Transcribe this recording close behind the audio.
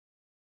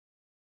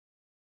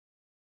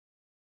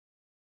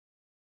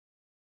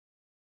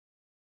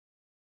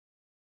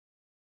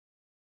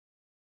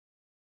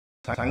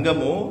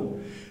సంఘము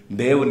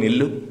దేవుని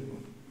ఇల్లు.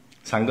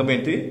 సంఘం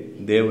ఏంటి?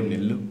 దేవుని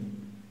ఇల్లు.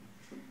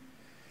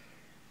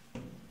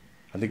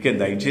 అందుకే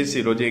దయచేసి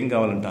ఈరోజు ఏం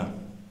కావాలంట?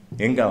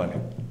 ఏం కావాలి?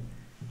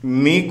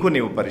 నీకు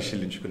నీవు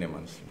పరిశీలించుకునే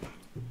మనసు.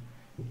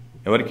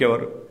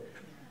 ఎవరు?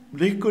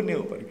 నీకు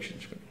నీవు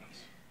పరీక్షించుకునే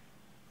మనసు.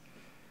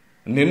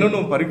 నిన్ను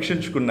నువ్వు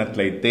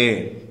పరీక్షించుకున్నట్లయితే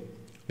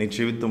నీ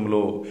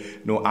జీవితంలో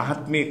నువ్వు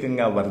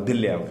ఆత్మీయంగా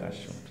వర్ధిల్లే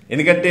అవకాశం ఉంటుంది.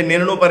 ఎందుకంటే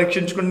నువ్వు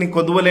పరీక్షించుకుని నీ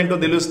కొదువలేంటో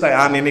తెలుస్తాయి.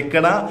 నేను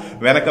ఇక్కడ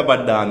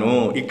వెనకబడ్డాను,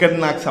 ఇక్కడ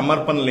నాకు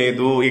సమర్పణ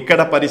లేదు,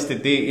 ఇక్కడ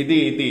పరిస్థితి ఇది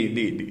ఇది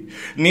ఇది ఇది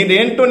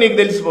నీదేంటో నీకు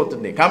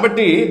తెలిసిపోతుంది.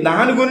 కాబట్టి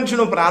దాని గురించి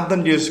నువ్వు ప్రార్థన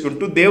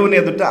చేసుకుంటూ దేవుని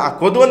ఎదుట ఆ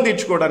కొదువను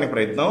తీర్చుకోవడానికి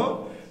ప్రయత్నం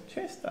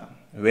చేస్తా.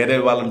 వేరే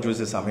వాళ్ళని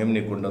చూసే సమయం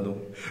నీకు ఉండదు,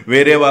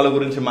 వేరే వాళ్ళ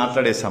గురించి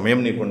మాట్లాడే సమయం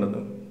నీకు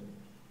ఉండదు.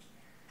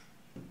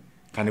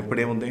 కానీ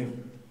ఇప్పుడేముంది?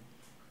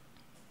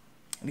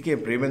 అందుకే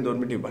ప్రేమ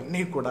దోర్మిటి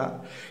ఇవన్నీ కూడా,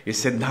 ఈ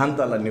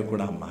సిద్ధాంతాలన్నీ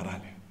కూడా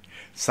మారాలి.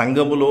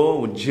 సంఘములో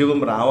ఉద్యోగం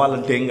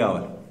రావాలంటే ఏం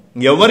కావాలి?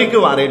 ఎవరికి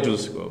వారే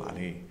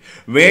చూసుకోవాలి.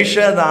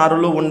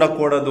 వేషధారులు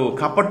ఉండకూడదు,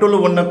 కపటులు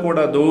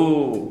ఉండకూడదు.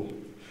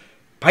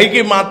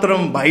 పైకి మాత్రం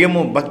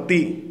భయము భక్తి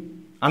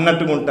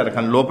అన్నట్టుగా ఉంటారు,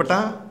 కానీ లోపట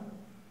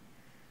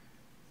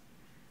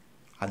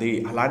అది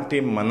అలాంటి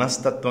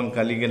మనస్తత్వం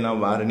కలిగిన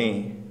వారిని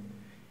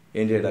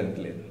ఏం చేయడానికి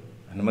లేదు,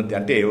 అనుమతి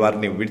అంటే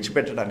వారిని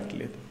విడిచిపెట్టడానికి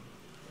లేదు.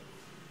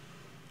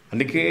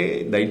 అందుకే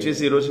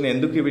దయచేసి ఈరోజు నేను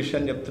ఎందుకు ఈ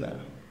విషయాన్ని చెప్తున్నా,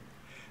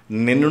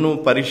 నిన్ను నువ్వు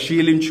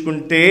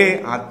పరిశీలించుకుంటే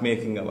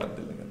ఆత్మీయంగా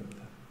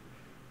వర్ధిల్లగలుగుతా.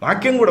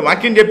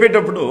 వాక్యం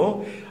చెప్పేటప్పుడు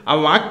ఆ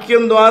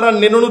వాక్యం ద్వారా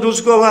నిన్ను నువ్వు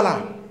చూసుకోవాలా.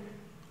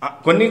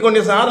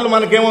 కొన్నిసార్లు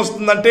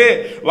మనకేమొస్తుందంటే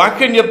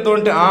వాక్యం చెప్తూ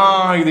ఉంటే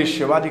ఇది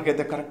శివాజీకి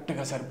అయితే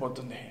కరెక్ట్గా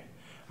సరిపోతుంది,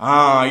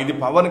 ఇది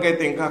పవన్కి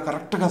అయితే ఇంకా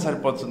కరెక్ట్గా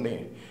సరిపోతుంది,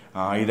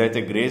 ఇదైతే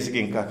గ్రేస్కి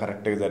ఇంకా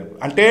కరెక్ట్గా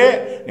సరిపోతుంది అంటే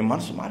నీ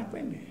మనసు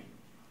మారిపోయింది.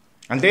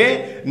 అంటే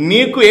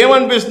నీకు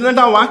ఏమనిపిస్తుంది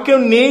అంటే ఆ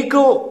వాక్యం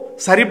నీకు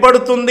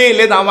సరిపడుతుంది,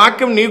 లేదా ఆ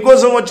వాక్యం నీ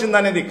కోసం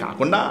వచ్చిందనేది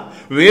కాకుండా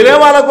వేరే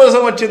వాళ్ళ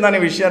కోసం వచ్చిందనే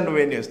విషయాన్ని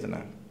నువ్వేం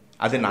చేస్తున్నావు?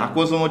 అది నా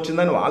కోసం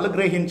వచ్చిందని వాళ్ళు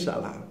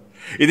గ్రహించాలా,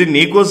 ఇది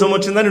నీ కోసం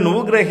వచ్చిందని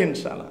నువ్వు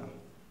గ్రహించాలా.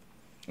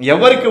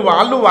 ఎవరికి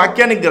వాళ్ళు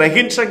వాక్యాన్ని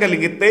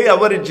గ్రహించగలిగితే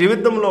ఎవరి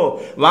జీవితంలో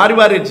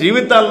వారి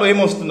జీవితాల్లో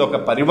ఏమొస్తుంది? ఒక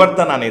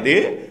పరివర్తన అనేది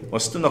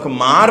వస్తుంది, ఒక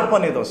మార్పు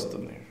అనేది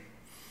వస్తుంది.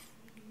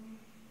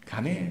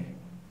 కానీ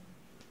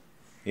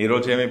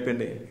ఈరోజు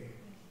ఏమైపోయింది?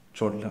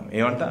 చూడటం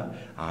ఏమంట,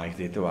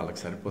 ఇదైతే వాళ్ళకి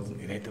సరిపోతుంది,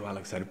 ఇదైతే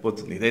వాళ్ళకి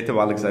సరిపోతుంది, ఇదైతే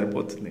వాళ్ళకి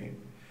సరిపోతుంది.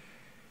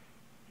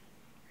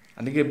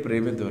 అందుకే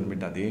ప్రేమిద్దాం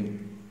బిడ్డ, అది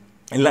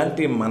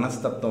ఇలాంటి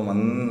మనస్తత్వం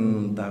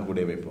అంతా కూడా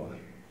వెళ్ళిపోవాలి.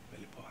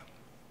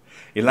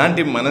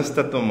 ఇలాంటి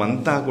మనస్తత్వం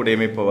అంతా కూడా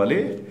ఏమైపోవాలి?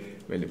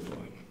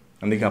 వెళ్ళిపోవాలి.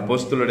 అందుకే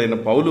అపోస్తులుడైన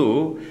పౌలు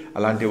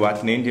అలాంటి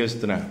వాటిని ఏం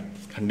చేస్తున్నా?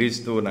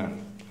 ఖండిస్తూ ఉన్నా.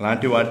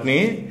 అలాంటి వాటిని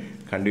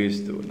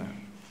ఖండిస్తూ ఉన్నా.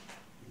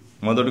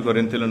 1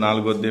 కొరింథీయులు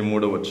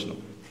 4:3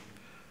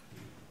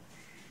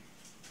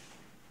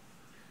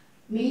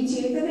 మీ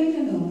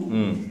చేతనైనను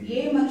ఏ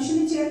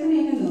మనుషుని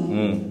చేతనైనను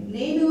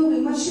నేను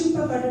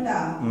విమర్శింపబడుట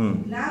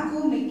నాకు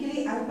మిక్కిలి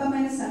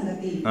అల్పమైన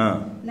సంగతి.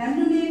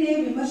 నన్ను నేనే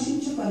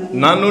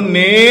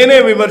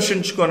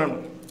విమర్శించుకొనను.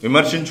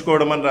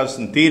 విమర్శించుకోవడం అని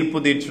రాస్తుంది, తీర్పు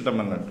తీర్చడం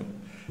అన్నట్టు.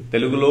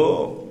 తెలుగులో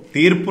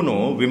తీర్పును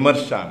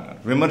విమర్శ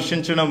అన్నారు.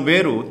 విమర్శించడం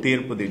వేరు,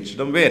 తీర్పు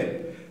తీర్చడం వేరు.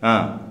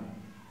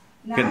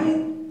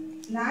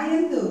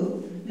 నాయందు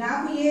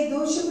నాకు ఏ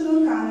దోషములు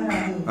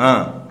కానరాదు,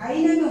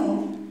 అయినను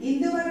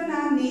ఇందువలన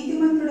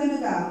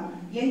నీతిమంతుడనుగా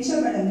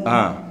ఎంచబడను.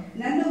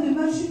 నన్ను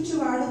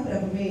విమర్శించువాడు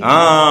ప్రభువే.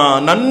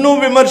 నన్ను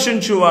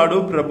విమర్శించువాడు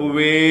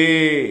ప్రభువే.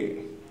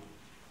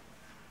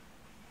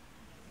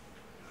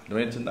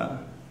 అర్థమవుతుందా?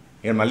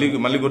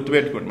 మళ్ళీ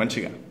గుర్తుపెట్టుకోండి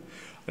మంచిగా.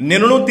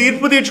 నేను నువ్వు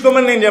తీర్పు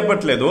తీర్చుకోమని నేను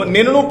చెప్పట్లేదు,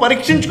 నేను నువ్వు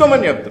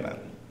పరీక్షించుకోమని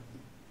చెప్తున్నాను.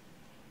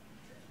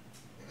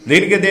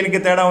 దేనికి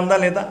తేడా ఉందా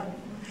లేదా?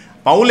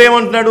 పౌలు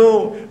ఏమంటున్నాడు?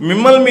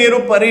 మిమ్మల్ని మీరు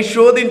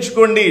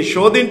పరిశోధించుకోండి,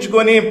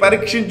 శోధించుకొని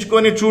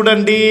పరీక్షించుకొని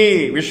చూడండి,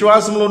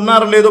 విశ్వాసంలో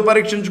ఉన్నారో లేదో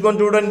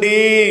పరీక్షించుకొని చూడండి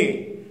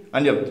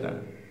అని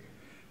చెప్తున్నాడు.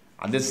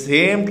 అట్ ది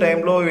సేమ్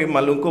టైంలో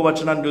మళ్ళీ ఇంకో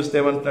వచనాన్ని చూస్తే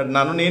ఏమంటున్నాడు?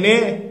 నన్ను నేనే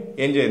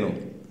ఏం చేయను?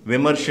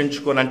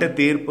 విమర్శించుకోను, అంటే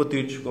తీర్పు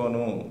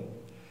తీర్చుకోను.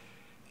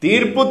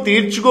 తీర్పు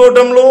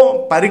తీర్చుకోవడంలో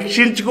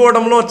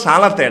పరీక్షించుకోవడంలో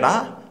చాలా తేడా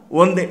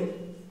ఉంది.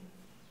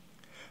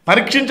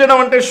 పరీక్షించడం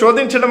అంటే,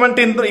 శోధించడం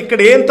అంటే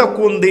ఇక్కడ ఏం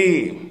తక్కువ ఉంది,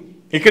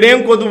 ఇక్కడ ఏం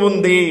కొదువు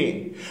ఉంది,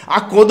 ఆ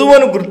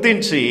కొదువను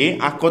గుర్తించి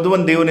ఆ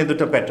కొదువను దేవుని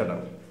ఎదుట పెట్టడం.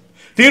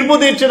 తీర్పు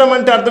తీర్చడం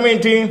అంటే అర్థం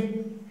ఏంటి?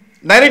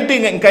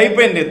 డైరెక్ట్గా ఇంక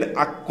అయిపోయింది,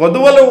 ఆ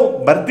కొదువలు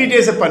భర్తీ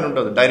చేసే పని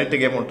ఉంటుంది.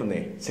 డైరెక్ట్గా ఏముంటుంది?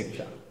 శిక్ష.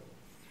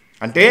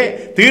 అంటే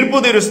తీర్పు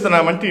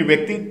తీరుస్తున్నామంటే ఈ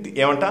వ్యక్తి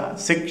ఏమంట?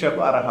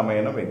 శిక్షకు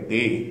అర్హమైన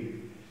వ్యక్తి.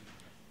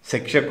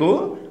 శిక్షకు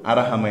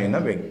అర్హమైన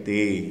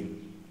వ్యక్తి.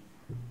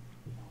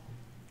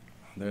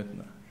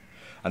 అర్థమవుతుందా?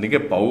 అందుకే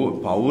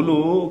పౌలు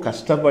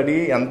కష్టపడి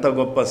ఎంత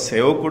గొప్ప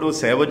సేవకుడు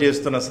సేవ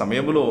చేస్తున్న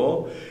సమయంలో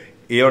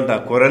ఏమంట?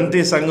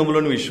 కొరింథీ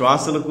సంఘములోని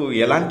విశ్వాసులకు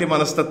ఎలాంటి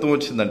మనస్తత్వం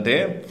వచ్చిందంటే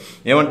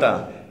ఏమంట?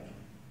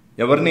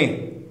 ఎవరిని?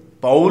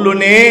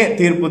 పౌలునే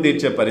తీర్పు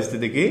తీర్చే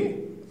పరిస్థితికి,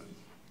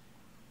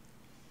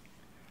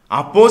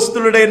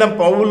 అపోస్తులుడైన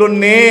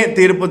పౌలునే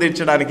తీర్పు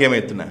తీర్చడానికి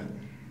ఏమవుతున్నా?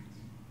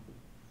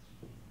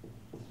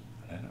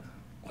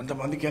 కొంత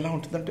కొంతమందికి ఎలా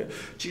ఉంటుందంటే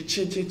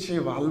చిచ్చి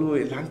వాళ్ళు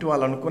ఇలాంటి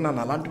వాళ్ళు అనుకున్నాను,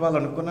 అలాంటి వాళ్ళు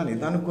అనుకున్నాను,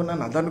 ఇది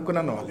అనుకున్నాను, అది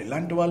అనుకున్నాను, వాళ్ళు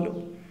ఇలాంటి వాళ్ళు,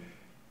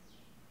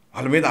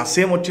 వాళ్ళ మీద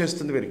అసహ్యం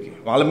వచ్చేస్తుంది వీరికి.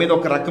 వాళ్ళ మీద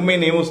ఒక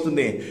రకమైన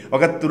ఏమొస్తుంది,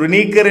 ఒక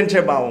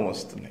తృణీకరించే భావం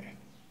వస్తుంది.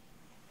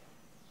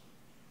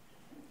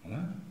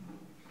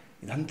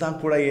 ఇదంతా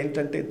కూడా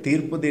ఏంటంటే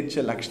తీర్పు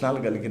తీర్చే లక్షణాలు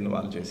కలిగిన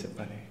వాళ్ళు చేసే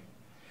పని,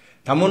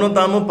 తమను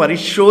తాము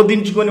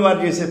పరిశోధించుకొని వారు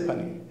చేసే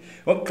పని.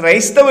 ఒక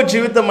క్రైస్తవ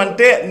జీవితం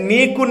అంటే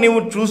నీకు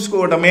నువ్వు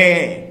చూసుకోవడమే.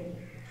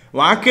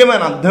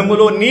 వాక్యమైన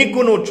అర్థములో నీకు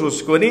నువ్వు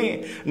చూసుకొని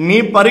నీ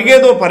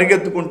పరిగేదో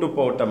పరిగెత్తుకుంటూ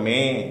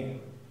పోవటమే.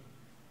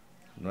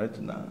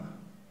 అర్థమవుతుందా?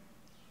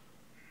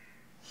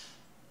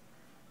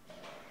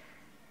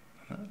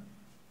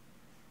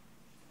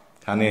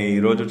 కానీ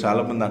ఈరోజు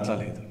చాలామంది అట్లా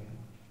లేదు.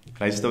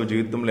 క్రైస్తవ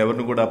జీవితంలో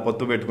ఎవరిని కూడా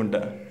పొత్తు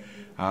పెట్టుకుంటా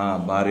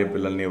భార్య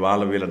పిల్లల్ని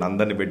వీళ్ళని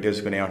అందరినీ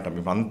పెట్టేసుకుని ఏమంటాం,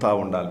 మేమంతా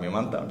ఉండాలి,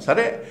 మేమంతా.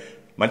 సరే,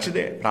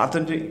 మంచిదే,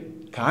 ప్రార్థన చేయి.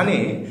 కానీ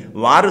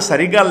వారు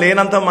సరిగా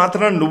లేనంత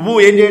మాత్రం నువ్వు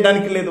ఏం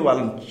చేయడానికి లేదు.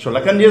 వాళ్ళని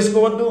చులకన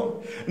చేసుకోవద్దు,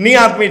 నీ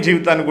ఆత్మీయ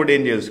జీవితాన్ని కూడా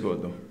ఏం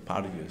చేసుకోవద్దు,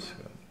 పాడు చేసుకోవద్దు.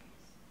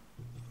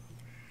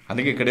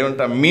 అందుకే ఇక్కడే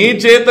ఉంటా, మీ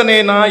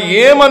చేతనైనా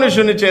ఏ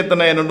మనుషుని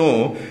చేతనైనను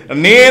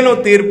నేను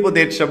తీర్పు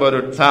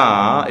తీర్చబడుతా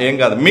ఏం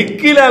కాదు,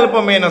 మిక్కిలి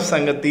అల్పమైన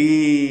సంగతి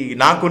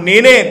నాకు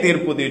నేనే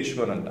తీర్పు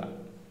తీర్చుకోనంట.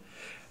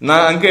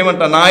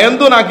 ఇంకేమంట, నా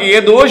యందు నాకు ఏ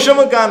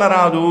దోషము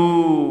కానరాదు.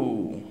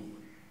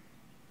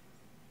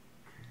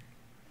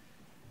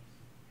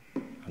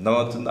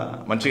 అర్థమవుతుందా?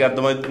 మంచిగా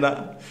అర్థమవుతుందా?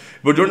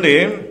 ఇప్పుడు చూడండి,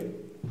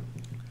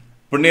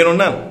 ఇప్పుడు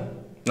నేనున్నాను,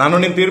 నన్ను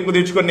నేను తీర్పు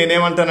తీర్చుకొని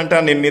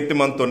నేనేమంటానంటే నేను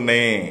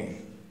నీతిమంతున్నే.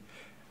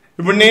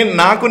 ఇప్పుడు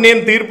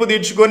నేను తీర్పు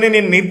తీర్చుకొని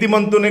నేను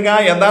నీతిమంతునిగా,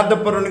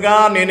 యథార్థపరునిగా,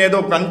 నేనేదో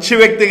మంచి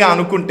వ్యక్తిగా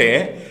అనుకుంటే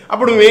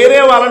అప్పుడు వేరే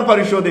వాళ్ళని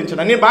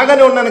పరిశోధించడం. నేను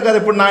బాగానే ఉన్నాను కదా,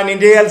 ఇప్పుడు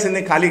నేను చేయాల్సింది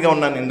ఖాళీగా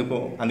ఉన్నాను ఎందుకు,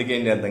 అందుకే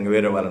ఏం చేద్దాం,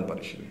 వేరే వాళ్ళని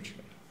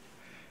పరిశోధించుకో,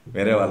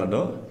 వేరే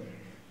వాళ్ళను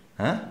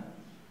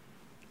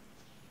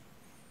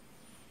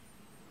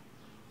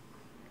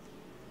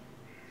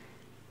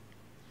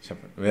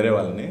చెప్పండి, వేరే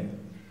వాళ్ళని.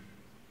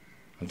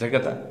 అంతే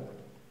కదా?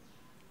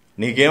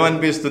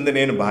 నీకేమనిపిస్తుంది,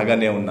 నేను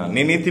బాగానే ఉన్నాను,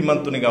 నేను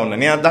నీతిమంతునిగా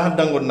ఉన్నాను, నేను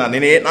యథార్థంగా ఉన్నాను,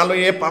 నాలో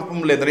ఏ పాపం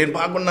లేదు, నేను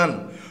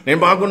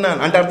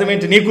బాగున్నాను అంటే అర్థం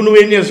ఏంటి? నీకు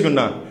నువ్వేం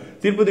చేసుకున్నా,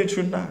 తీర్పు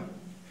తీర్చుకున్నా.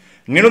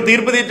 నేను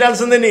తీర్పు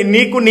తీర్చాల్సిందే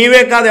నీకు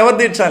నీవే కాదు, ఎవరు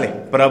తీర్చాలి?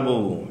 ప్రభు.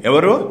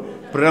 ఎవరు?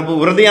 ప్రభు.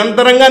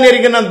 హృదయాంతరంగా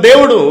ఎరిగిన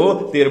దేవుడు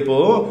తీర్పు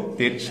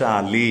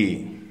తీర్చాలి.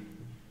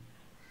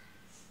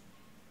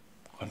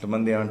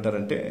 కొంతమంది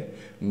ఏమంటారంటే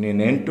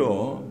నేనేంటో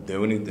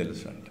దేవునికి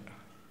తెలుసు అంట.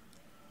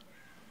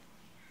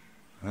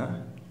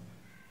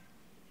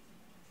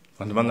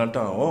 కొంతమంది అంట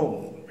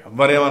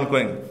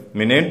ఎవ్వరేమనుకోని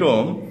నేనేంటో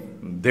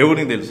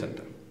దేవునికి తెలుసు అంట.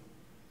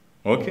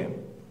 ఓకే,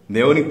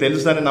 దేవునికి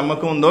తెలుసు అనే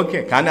నమ్మకం ఉంది, ఓకే.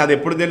 కానీ అది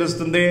ఎప్పుడు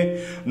తెలుస్తుంది?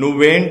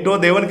 నువ్వేంటో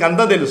దేవునికి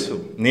అంతా తెలుసు,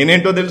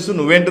 నేనేంటో తెలుసు,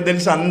 నువ్వేంటో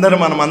తెలుసు,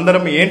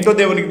 మనమందరం ఏంటో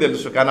దేవునికి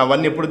తెలుసు. కానీ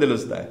అవన్నీ ఎప్పుడు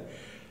తెలుస్తాయి?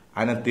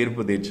 ఆయన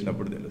తీర్పు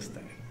తీర్చినప్పుడు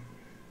తెలుస్తాయి.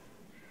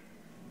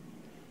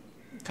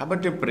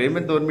 కాబట్టి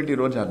ప్రేమతో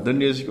ఈరోజు అర్థం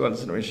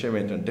చేసుకోవాల్సిన విషయం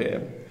ఏంటంటే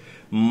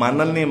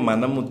మనల్ని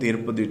మనము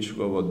తీర్పు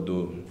తీర్చుకోవద్దు.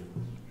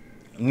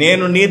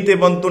 నేను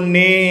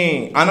నీతివంతుణ్ణి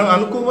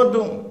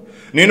అనుకోవద్దు,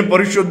 నేను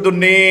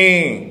పరిశుద్ధుణ్ణి.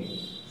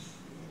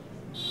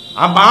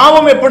 ఆ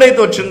భావం ఎప్పుడైతే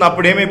వచ్చిందో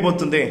అప్పుడు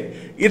ఏమైపోతుంది?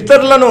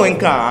 ఇతరులను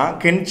ఇంకా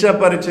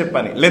కించపరిచే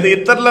పని, లేదా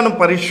ఇతరులను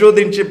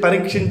పరిశోధించి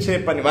పరీక్షించే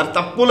పని, వారి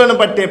తప్పులను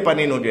పట్టే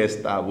పని నువ్వు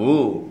చేస్తావు.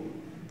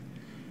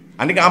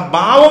 అందుకే ఆ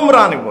భావం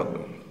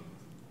రానివ్వద్దు.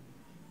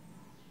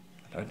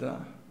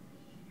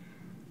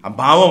 ఆ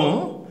భావము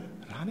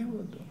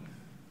రానివ్వద్దు.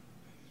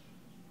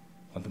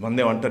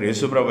 కొంతమంది ఏమంటారు,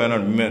 యేసుప్రభు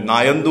నా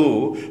యందు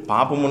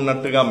పాపం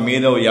ఉన్నట్టుగా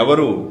మీద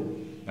ఎవరు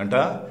అంట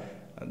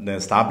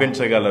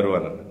స్థాపించగలరు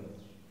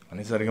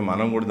అనేసరికి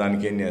మనం కూడా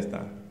దానికి ఏం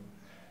చేస్తాం?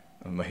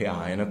 మరి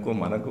ఆయనకు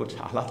మనకు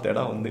చాలా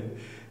తేడా ఉంది,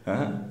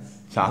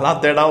 చాలా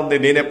తేడా ఉంది.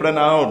 నేను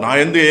ఎప్పుడైనా నా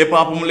యందు ఏ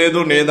పాపం లేదు,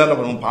 నేదన్నా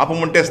పాపం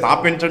ఉంటే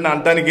స్థాపించండి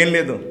అంటానికి ఏం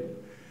లేదు.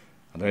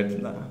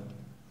 అర్థమవుతుందా?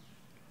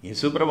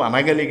 యేసుప్రభు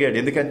అనగలిగాడు,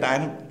 ఎందుకంటే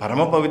ఆయన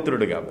పరమ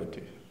పవిత్రుడు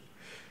కాబట్టి.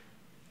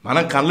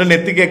 మనం కళ్ళు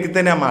నెత్తికి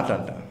ఎక్కితేనే ఆ మాట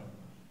అంట,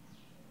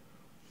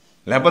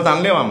 లేకపోతే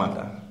అనలేము. ఆ మాట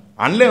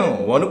అనలేము,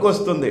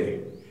 వణుకొస్తుంది.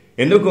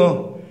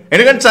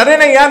 ఎందుకంటే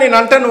సరేనయ్యా నేను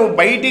అంటే నువ్వు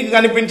బయటికి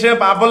కనిపించే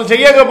పాపాలు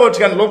చెయ్యకపోవచ్చు,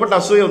 కానీ లోపల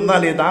అసూయ ఉందా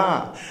లేదా,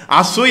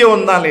 అసూయ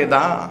ఉందా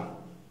లేదా,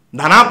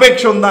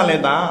 ధనాపేక్ష ఉందా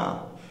లేదా,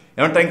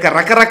 ఏమంటా ఇంకా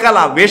రకరకాల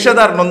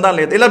వేషధారణ ఉందా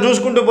లేదా, ఇలా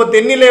చూసుకుంటూ పోతే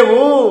ఎన్ని లేవు.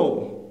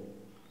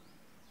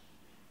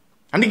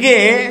 అందుకే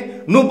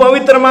నువ్వు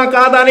పవిత్రమా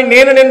కాదా అని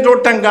నేను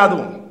చూడటం కాదు,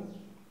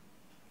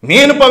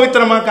 నేను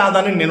పవిత్రమా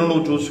కాదని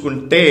నువ్వు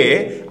చూసుకుంటే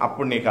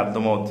అప్పుడు నీకు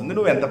అర్థమవుతుంది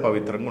నువ్వు ఎంత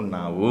పవిత్రంగా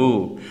ఉన్నావు.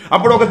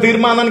 అప్పుడు ఒక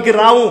తీర్మానానికి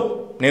రావు,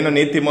 నేను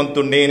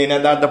నీతిమంతుణ్ణి, నేను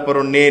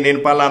యథార్థపరుణ్ణి, నేను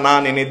పలానా,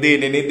 నేను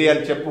ఇది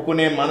అని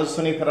చెప్పుకునే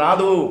మనస్సు నీకు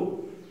రాదు.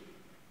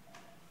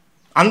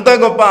 అంత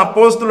గొప్ప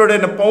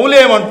అపోస్తులుడైన పౌలు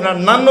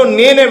ఏమంటున్నాడు? నన్ను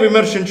నేనే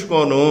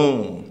విమర్శించుకోను,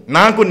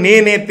 నాకు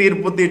నేనే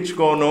తీర్పు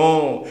తీర్చుకోను,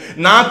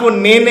 నాకు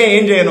నేనే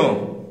ఏం చేయను.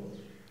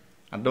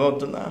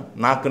 అర్థమవుతుందా?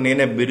 నాకు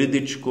నేనే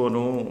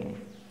బిరుదిచ్చుకోను.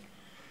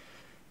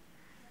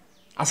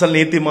 అసలు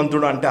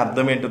నీతిమంతుడు అంటే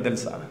అర్థం ఏంటో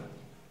తెలుసా?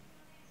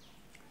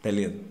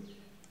 తెలియదు.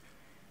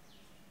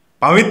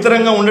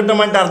 పవిత్రంగా ఉండటం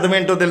అంటే అర్థం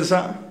ఏంటో తెలుసా?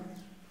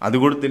 అది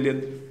కూడా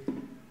తెలియదు.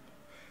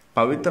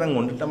 పవిత్రంగా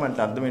ఉండటం అంటే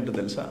అర్థం ఏంటో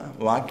తెలుసా?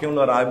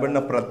 వాక్యంలో రాయబడిన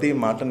ప్రతి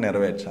మాట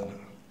నెరవేర్చాలి.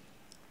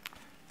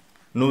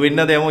 నువ్వు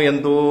విన్నదేమో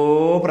ఎంతో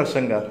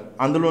ప్రసంగాలు,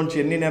 అందులోంచి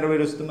ఎన్ని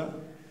నెరవేరుస్తున్నా?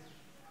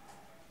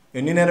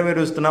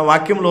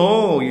 వాక్యంలో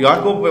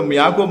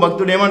యాకో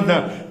భక్తుడు ఏమంటున్నా,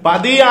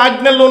 10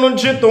 ఆజ్ఞల్లో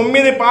నుంచి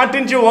 9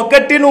 పాటించి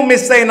 1 నువ్వు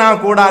మిస్ అయినా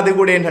కూడా అది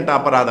కూడా ఏంటంట?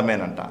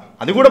 అపరాధమేనంట,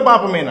 అది కూడా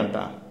పాపమేనంట.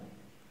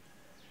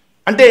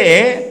 అంటే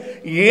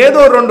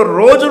ఏదో 2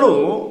 రోజులు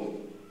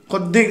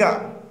కొద్దిగా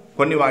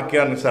కొన్ని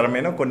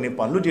వాక్యానుసారమైన కొన్ని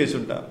పనులు చేసి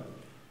ఉంటారు,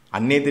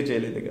 అన్నీ అయితే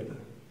చేయలేదు కదా.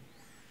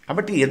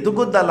 కాబట్టి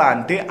ఎదుగుదల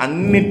అంటే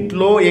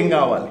అన్నిట్లో ఏం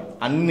కావాలి?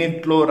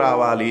 అన్నిట్లో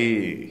రావాలి.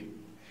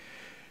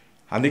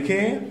 అందుకే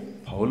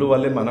పౌలు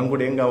వల్లే మనం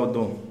కూడా ఏం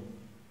కావద్దు?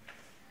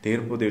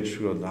 తీర్పు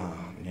తీర్చుకోద్దా,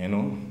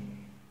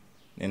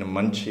 నేను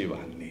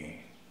మంచివాడిని,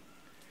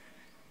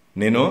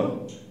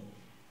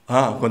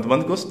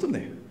 కొంతమందికి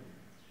వస్తుంది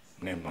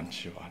నేను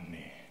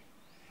మంచివాడిని,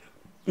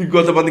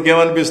 ఇంకొంతమందికి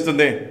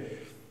ఏమనిపిస్తుంది?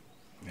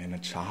 నేను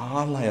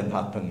చాలా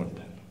యథార్థంగా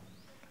ఉంటాను.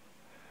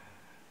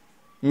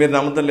 మీరు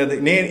నమ్మతం లేదు.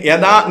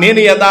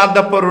 నేను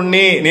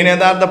యథార్థపరుణ్ణి, నేను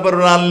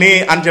యథార్థపరురాల్ని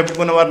అని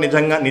చెప్పుకున్న వారు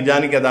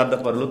నిజానికి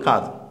యథార్థపరులు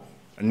కాదు.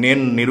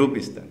 నేను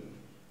నిరూపిస్తాను,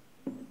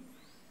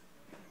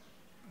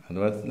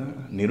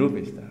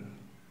 నిరూపిస్తాను.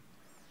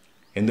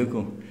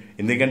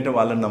 ఎందుకంటే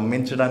వాళ్ళని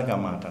నమ్మించడానికి ఆ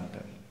మాట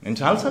అంటారు. నేను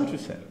చాలాసార్లు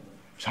చూశాను,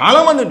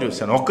 చాలామందిని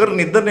చూశాను,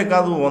 ఒక్కరిని ఇద్దరినే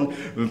కాదు,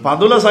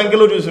 10ల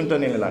సంఖ్యలో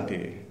చూసుంటాను నేను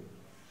ఇలాంటివి.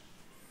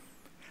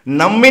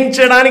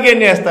 నమ్మించడానికి ఏం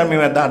చేస్తాం?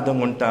 మేము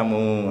యథార్థంగా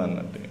ఉంటాము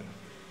అన్నట్టు.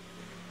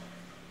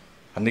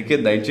 అందుకే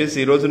దయచేసి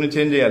ఈరోజు నుంచి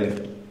ఏం చేయాలి?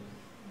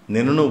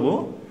 నువ్వు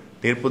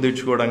తీర్పు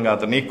తీర్చుకోవడం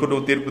కాదు, నీకు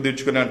నువ్వు తీర్పు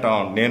తీర్చుకుని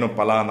అంటావు నేను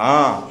పలానా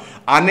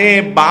అనే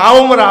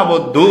భావం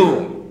రావద్దు.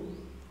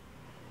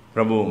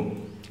 ప్రభు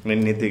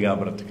నేను నీతిగా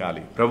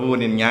బ్రతకాలి, ప్రభువు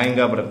నేను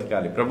న్యాయంగా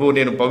బ్రతకాలి, ప్రభువు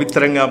నేను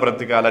పవిత్రంగా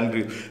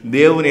బ్రతకాలని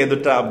దేవుని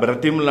ఎదుట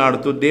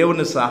బ్రతిమలాడుతూ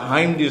దేవుని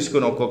సహాయం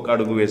తీసుకుని ఒక్కొక్క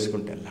అడుగు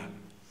వేసుకుంటూ వెళ్ళాలి.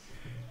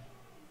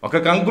 ఒక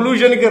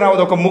కంక్లూజన్కి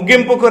రావద్దు, ఒక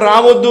ముగింపుకు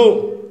రావద్దు.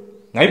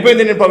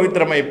 అయిపోయింది, నేను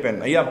పవిత్రం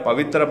అయిపోయాను. అయ్యా,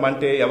 పవిత్రం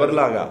అంటే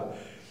ఎవరిలాగా?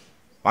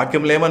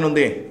 వాక్యంలో ఏమని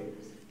ఉంది?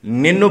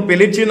 నిన్ను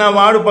పిలిచిన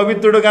వాడు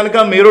పవిత్రుడు కనుక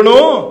మీరును.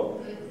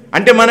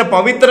 అంటే మన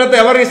పవిత్రత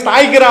ఎవరి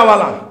స్థాయికి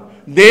రావాలా?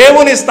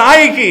 దేవుని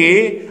స్థాయికి,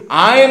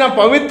 ఆయన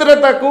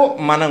పవిత్రతకు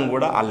మనం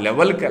కూడా ఆ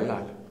లెవెల్కి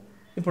వెళ్ళాలి.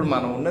 ఇప్పుడు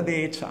మనం ఉన్నది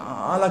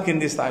చాలా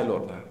కింది స్థాయిలో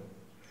ఉంటారు.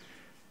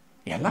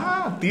 ఎలా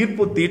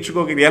తీర్పు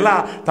తీర్చుకోగలి, ఎలా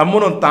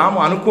తమ్మును తాము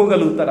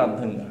అనుకోగలుగుతారు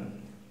అర్థంగా.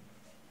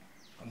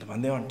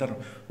 కొంతమంది ఏమంటారు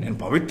నేను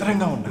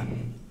పవిత్రంగా ఉన్నాను,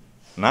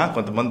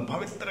 కొంతమంది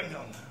పవిత్రంగా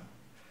ఉన్నా.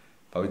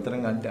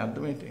 పవిత్రంగా అంటే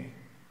అర్థం ఏంటి?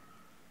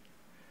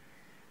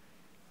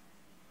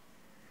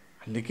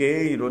 అందుకే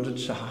ఈరోజు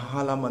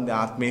చాలామంది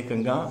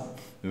ఆత్మీయంగా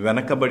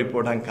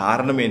వెనకబడిపోవడానికి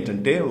కారణం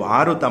ఏంటంటే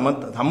వారు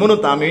తమను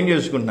తామేం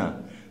చేసుకున్నా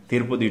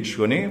తీర్పు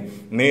తీర్చుకొని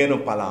నేను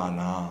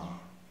పలానా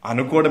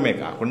అనుకోవడమే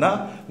కాకుండా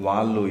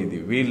వాళ్ళు ఇది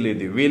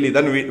వీళ్ళు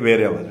ఇదని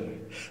వేరే వాళ్ళు.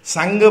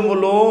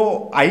 సంఘములో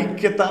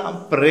ఐక్యత,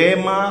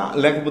 ప్రేమ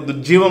లేకపోతే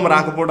ఉజ్జీవం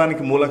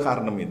రాకపోవడానికి మూల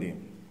కారణం ఇది.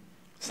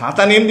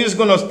 సాతాను ఏం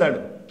తీసుకొని వస్తాడు?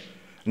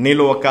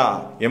 నీలో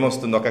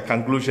ఏమొస్తుంది? ఒక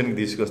కంక్లూషన్కి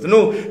తీసుకొస్తాడు.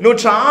 నువ్వు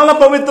చాలా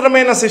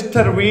పవిత్రమైన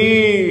సిస్టర్వి,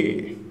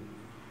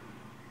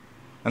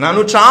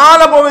 నువ్వు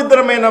చాలా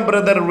పవిత్రమైన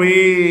బ్రదర్వి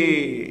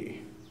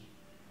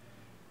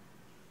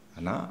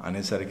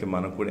అనేసరికి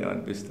మనకు కూడా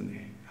ఏమనిపిస్తుంది?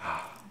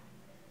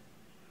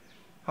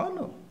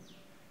 అవును,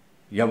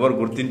 ఎవరు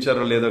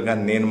గుర్తించారో లేదో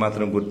కానీ నేను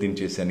మాత్రం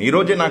గుర్తించేశాను.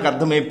 ఈరోజే నాకు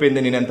అర్థమైపోయింది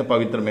నేను ఎంత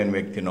పవిత్రమైన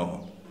వ్యక్తినో.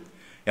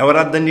 ఎవరు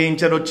అర్థం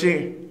చేయించారు? వచ్చి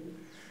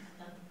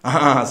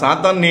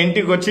సాతాను నీ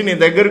ఇంటికి వచ్చి, నీ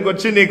దగ్గరికి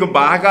వచ్చి నీకు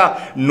బాగా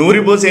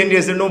నూరిపోసి ఏం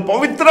చేశాడు? నువ్వు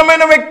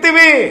పవిత్రమైన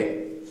వ్యక్తివి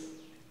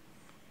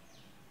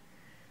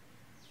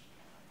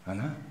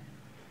అనా.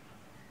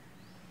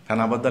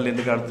 కానీ అబద్ధాలు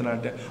ఎందుకు ఆడుతున్నా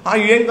అంటే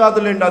ఏం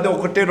కాదులేండి, అది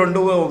 1,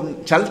 2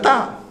 చల్తా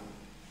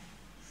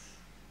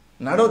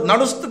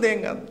నడుస్తుంది, ఏం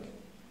కాదు,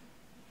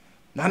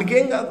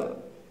 దానికేం కాదు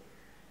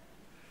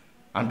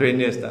అంటూ ఏం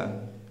చేస్తా.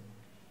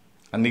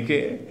 అందుకే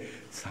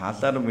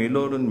సాతాను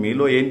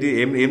మీలో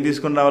ఏం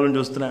తీసుకొని రావాలని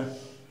చూస్తున్నా?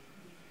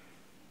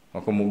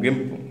 ఒక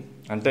ముగింపు.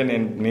 అంటే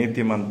నేను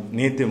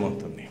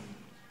నీతిమంతుని,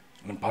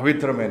 నేను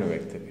పవిత్రమైన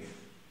వ్యక్తిని,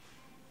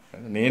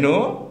 నేను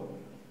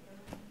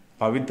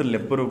పవిత్రులు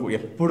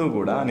ఎప్పుడు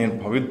కూడా నేను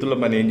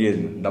పవిత్రులమని ఏం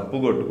చేయను, డప్పు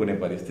కొట్టుకునే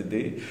పరిస్థితి.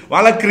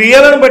 వాళ్ళ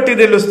క్రియలను బట్టి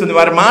తెలుస్తుంది,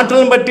 వారి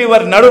మాటలను బట్టి,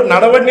 వారి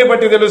నడవడిని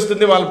బట్టి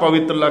తెలుస్తుంది వాళ్ళు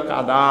పవిత్రులా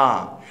కాదా.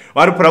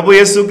 వారు ప్రభు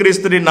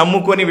యేసుక్రీస్తుని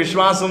నమ్ముకొని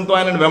విశ్వాసంతో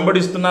ఆయనను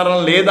వెంబడిస్తున్నారా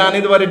లేదా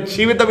అనేది వారి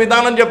జీవిత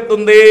విధానం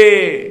చెప్తుంది.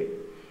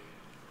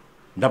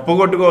 డప్పు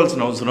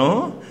కొట్టుకోవాల్సిన అవసరం,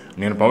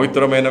 నేను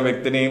పవిత్రమైన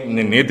వ్యక్తిని,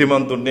 నేను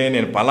నీతిమంతుడిని,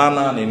 నేను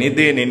ఫలానా, నేను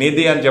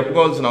ఇది అని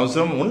చెప్పుకోవాల్సిన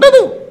అవసరం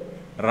ఉండదు,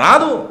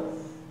 రాదు.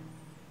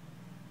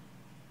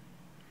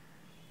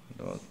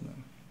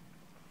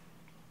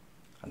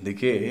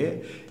 అందుకే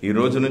ఈ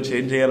రోజు నుంచి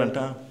ఏం చేయాలంట?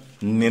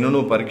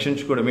 నువ్వు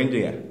పరీక్షించుకోవడం ఏం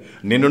చేయాలి?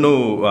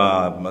 నువ్వు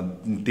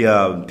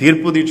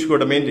తీర్పు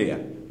తీర్చుకోవడం ఏం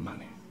చేయాలి?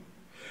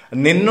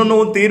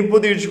 నువ్వు తీర్పు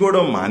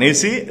తీర్చుకోవడం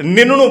మానేసి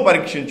నువ్వు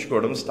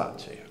పరీక్షించుకోవడం స్టార్ట్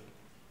చేయాలి.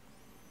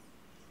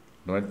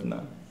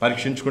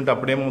 పరీక్షించుకుంటే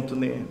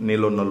అప్పుడేమవుతుంది?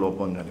 నీలో ఉన్న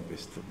లోపం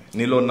కనిపిస్తుంది,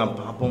 నీలో ఉన్న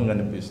పాపం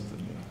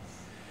కనిపిస్తుంది.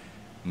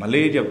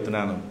 మళ్ళీ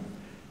చెప్తున్నాను,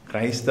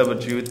 క్రైస్తవ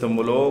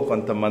జీవితంలో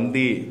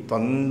కొంతమంది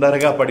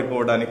తొందరగా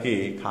పడిపోవడానికి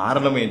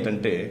కారణం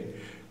ఏంటంటే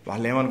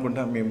వాళ్ళు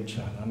ఏమనుకుంటారు? మేము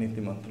చాలా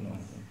నీతిమంతులు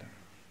అనుకుంటారు.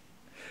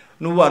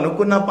 నువ్వు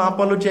అనుకున్న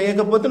పాపాలు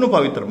చేయకపోతే నువ్వు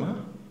పవిత్రమా?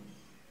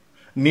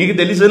 నీకు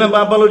తెలిసిన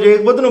పాపాలు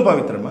చేయకపోతే నువ్వు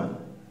పవిత్రమా?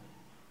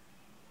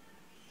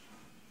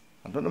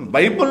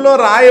 బైబిల్లో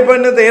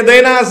రాయబడినది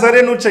ఏదైనా సరే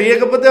నువ్వు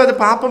చెయ్యకపోతే అది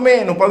పాపమే,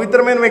 నువ్వు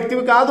పవిత్రమైన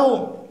వ్యక్తివి కాదు.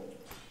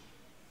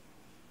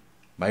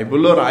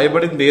 బైబిల్లో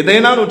రాయబడింది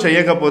ఏదైనా నువ్వు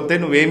చెయ్యకపోతే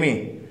నువ్వేమి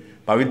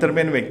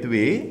పవిత్రమైన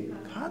వ్యక్తివి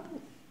కాదు.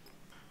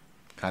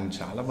 కానీ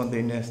చాలామంది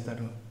ఏం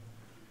చేస్తారు?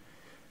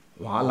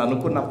 వాళ్ళు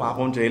అనుకున్న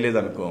పాపం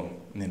చేయలేదనుకో,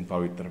 నేను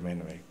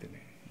పవిత్రమైన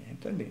వ్యక్తిని.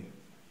 ఏంటండి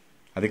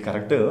అది?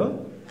 కరెక్ట్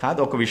కాదు.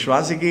 ఒక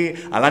విశ్వాసికి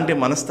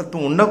అలాంటి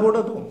మనస్తత్వం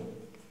ఉండకూడదు.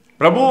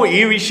 ప్రభు,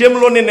 ఈ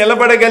విషయంలో నేను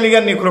నిలబడగలిగా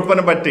నీ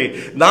కృపను బట్టి,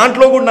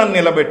 దాంట్లో కూడా నన్ను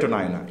నిలబెట్టు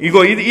నాయన.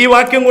 ఇగో ఇది, ఈ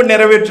వాక్యం కూడా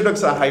నెరవేర్చుటకు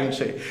సహాయం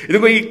చేయి.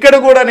 ఇదిగో ఇక్కడ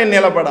కూడా నేను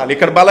నిలబడాలి,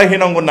 ఇక్కడ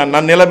బలహీనంగా ఉన్నాను,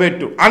 నన్ను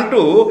నిలబెట్టు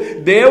అంటూ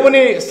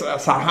దేవుని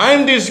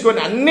సహాయం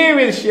తీసుకొని అన్ని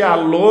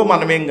విషయాల్లో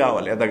మనమేం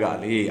కావాలి?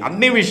 ఎదగాలి.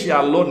 అన్ని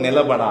విషయాల్లో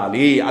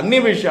నిలబడాలి,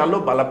 అన్ని విషయాల్లో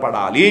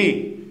బలపడాలి.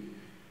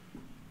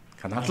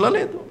 కానీ అట్లా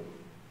లేదు.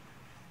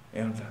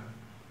 ఏమంటా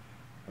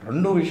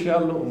 2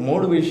 విషయాల్లో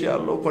 3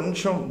 విషయాల్లో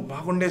కొంచెం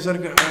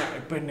బాగుండేసరికి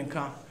అయిపోయింది.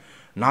 ఇంకా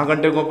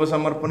నాకంటే గొప్ప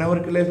సమర్పణ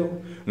ఎవరికి లేదు,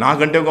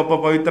 నాకంటే గొప్ప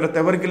పవిత్రత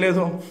ఎవరికి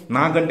లేదు,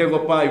 నాకంటే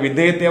గొప్ప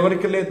విధేయత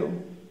ఎవరికి లేదు.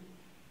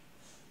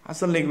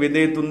 అసలు నీకు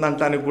విధేయత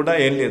ఉందంటానికి కూడా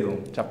ఏం లేదు,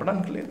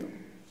 చెప్పడానికి లేదు.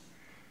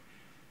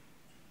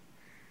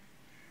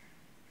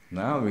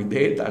 నా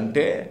విధేయత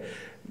అంటే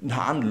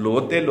దాని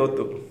లోతే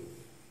లోతు.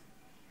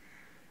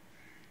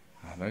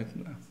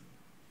 అర్థమవుతుందా?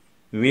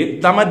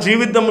 తమ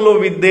జీవితంలో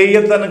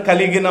విధేయతను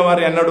కలిగిన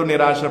వారు ఎన్నడూ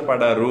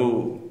నిరాశపడరు.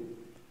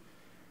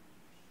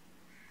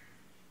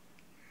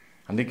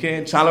 అందుకే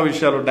చాలా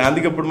విషయాలు ఉంటాయి.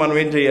 అందుకే ఇప్పుడు మనం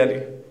ఏం చేయాలి?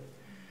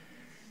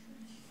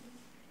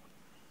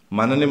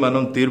 మనని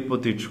మనం తీర్పు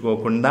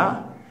తీర్చుకోకుండా,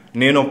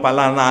 నేను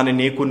పలానా అని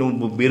నీకు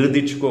నువ్వు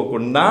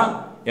బిరుదిచ్చుకోకుండా,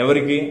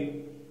 ఎవరికి?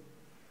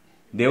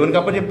 దేవునికి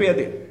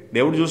అప్పచెప్పేది.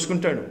 దేవుడు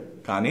చూసుకుంటాడు.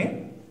 కానీ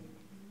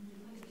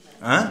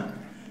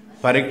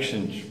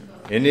పరీక్షించు.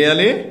 ఏం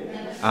చేయాలి?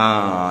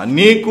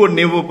 నీకు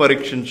నువ్వు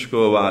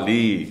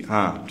పరీక్షించుకోవాలి.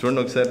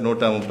 చూడండి ఒకసారి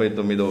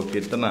 139వ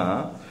కీర్తన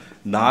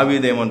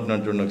దావీదు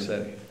ఏమంటున్నాడు చూడండి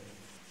ఒకసారి.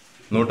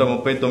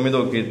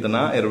 139వ కీర్తన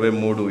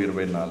 23,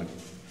 24.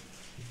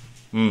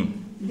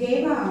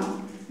 దేవా,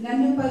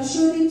 నన్ను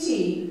పరిశోధించి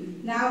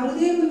నా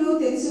హృదయమును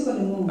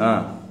తెలుసుకొనుము,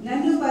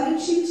 నన్ను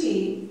పరీక్షించి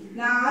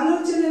నా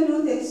ఆలోచనలను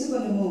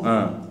తెలుసుకొనుము.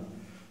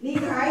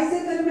 నీకు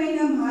ఆయాసకరమైన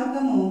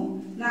మార్గము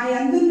నా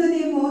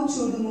యందున్నదేమో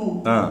చూడుము,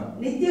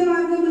 నిత్య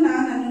మార్గమున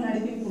నన్ను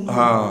నడిపింపుము.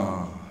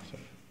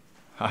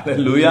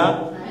 హల్లెలూయా.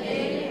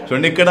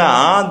 చూడండి, ఇక్కడ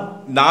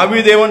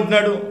దావీదు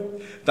ఏమంటున్నాడు?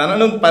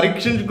 తనను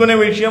పరీక్షించుకునే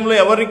విషయంలో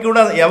ఎవరికి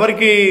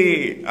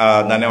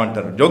దాన్ని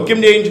ఏమంటారు, జోక్యం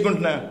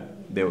చేయించుకుంటున్నా?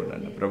 దేవుడు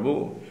అన్న, ప్రభు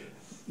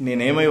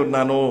నేనేమై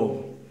ఉన్నానో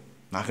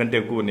నాకంటే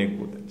ఎక్కువ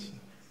నీకు తెలుసు,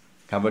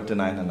 కాబట్టి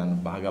నాయన నన్ను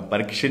బాగా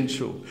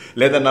పరీక్షించు,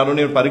 లేదా నన్ను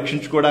నేను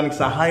పరీక్షించుకోవడానికి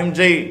సహాయం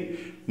చేయి.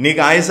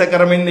 నీకు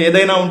ఆయాసకరమైనది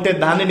ఏదైనా ఉంటే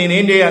దాన్ని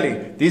నేనేం చేయాలి?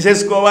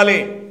 తీసేసుకోవాలి.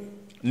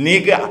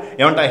 నీకు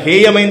ఏమంటా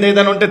హేయమైంది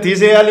ఏదైనా ఉంటే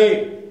తీసేయాలి.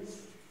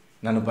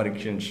 నన్ను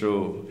పరీక్షించు,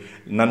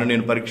 నన్ను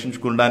నేను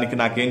పరీక్షించుకోవడానికి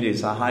నాకేం చేయి?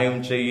 సహాయం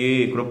చెయ్యి,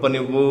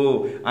 కృపనివ్వు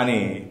అని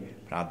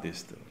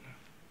ప్రార్థిస్తూ.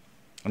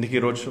 అందుకే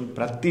ఈరోజు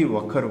ప్రతి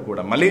ఒక్కరు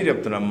కూడా మళ్ళీ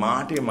చెప్తున్నా,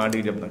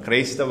 మాటికి చెప్తున్నా,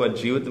 క్రైస్తవ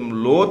జీవితం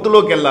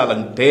లోతులోకి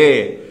వెళ్ళాలంటే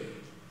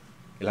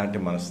ఇలాంటి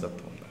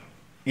మనస్తత్వం ఉండాలి.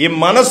 ఈ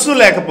మనస్సు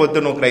లేకపోతే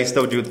నువ్వు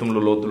క్రైస్తవ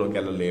జీవితంలో లోతులోకి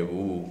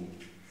వెళ్ళలేవు.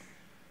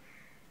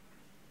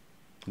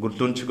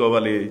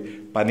 గుర్తుంచుకోవాలి,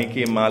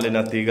 పనికి మాలిన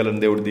తీగలను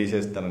దేవుడు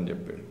తీసేస్తానని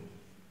చెప్పాడు.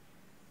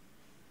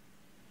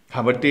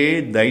 కాబట్టి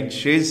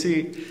దయచేసి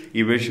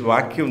ఈ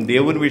వాక్యం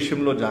దేవుని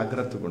విషయంలో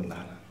జాగ్రత్తగా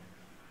ఉండాలి.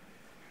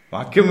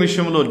 వాక్యం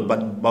విషయంలో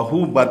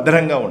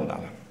బహుభద్రంగా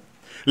ఉండాలి.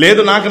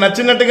 లేదు నాకు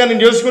నచ్చినట్టుగా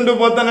నేను చేసుకుంటూ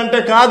పోతానంటే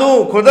కాదు,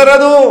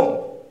 కుదరదు.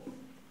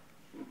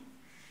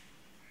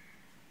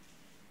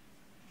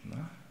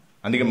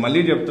 అందుకే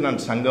మళ్ళీ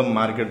చెప్తున్నాను, సంఘం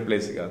మార్కెట్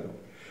ప్లేస్ కాదు.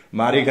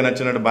 భార్యకి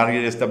నచ్చినట్టు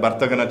భార్య చేస్తే,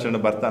 భర్తకు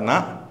నచ్చినట్టు భర్త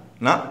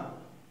నా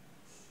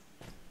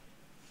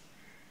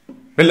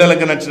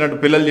పిల్లలకు నచ్చినట్టు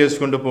పిల్లలు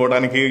చేసుకుంటూ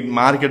పోవడానికి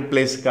మార్కెట్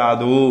ప్లేస్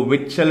కాదు.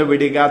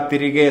 విచ్చలవిడిగా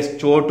తిరిగే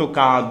చోటు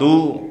కాదు.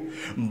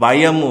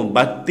 భయము,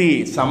 భక్తి,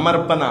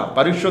 సమర్పణ,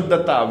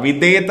 పరిశుద్ధత,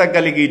 విధేయత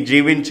కలిగి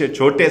జీవించే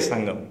చోటే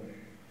సంఘం.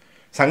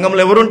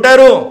 సంఘంలో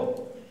ఎవరుంటారు?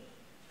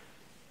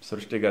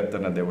 సృష్టికర్త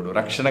అయిన దేవుడు,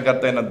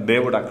 రక్షణకర్త అయిన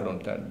దేవుడు అక్కడ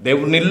ఉంటాడు.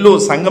 దేవుని ఇల్లు.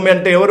 సంఘం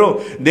అంటే ఎవరు?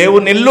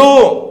 దేవుని ఇల్లు.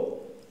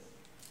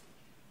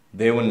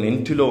 దేవుని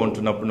ఇంటిలో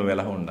ఉంటున్నప్పుడు నువ్వు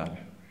ఎలా ఉండాలి?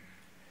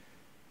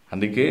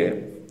 అందుకే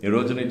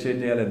ఈరోజు నేను ఏం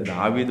చేయాలి?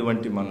 దావీదు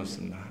వంటి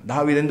మనసుందా?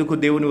 దావీదు ఎందుకు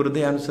దేవుని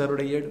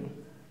హృదయానుసారుడు అయ్యాడు?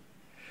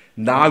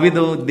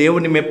 దావీదు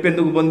దేవుని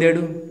మెప్పెందుకు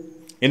పొందాడు?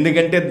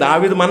 ఎందుకంటే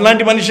దావీదు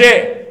మనలాంటి మనిషే.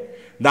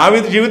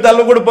 దావీదు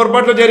జీవితాల్లో కూడా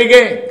పొరపాట్లు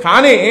జరిగాయి.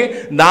 కానీ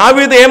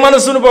దావీదు ఏ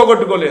మనస్సును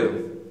పోగొట్టుకోలేదు?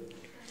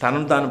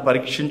 తనను తాను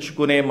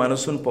పరీక్షించుకునే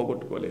మనసును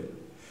పోగొట్టుకోలేదు.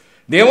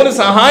 దేవుని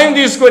సహాయం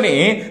తీసుకొని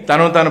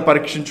తను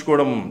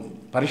పరీక్షించుకోవడం,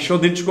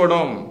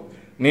 పరిశోధించుకోవడం.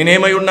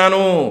 నేనేమై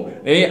ఉన్నాను,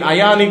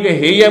 అయా నీకు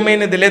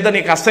హేయమైనది లేదా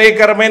నీకు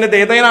అసహ్యకరమైనది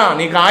ఏదైనా,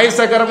 నీకు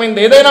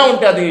ఆయాసకరమైనది ఏదైనా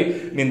ఉంటే అది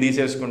నేను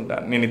తీసేసుకుంటా.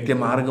 నేను నిత్య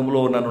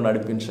మార్గంలో నన్ను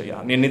నడిపించయ్యా,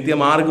 నేను నిత్య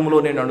మార్గంలో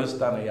నేను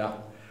నడుస్తానయ్యా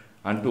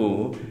అంటూ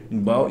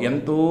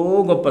ఎంతో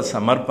గొప్ప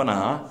సమర్పణ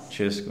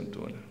చేసుకుంటూ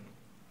ఉన్నాను.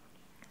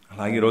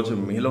 అలాగే ఈరోజు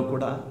మీలో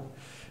కూడా,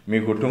 మీ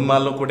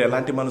కుటుంబాల్లో కూడా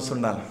ఎలాంటి మనసు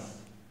ఉండాలి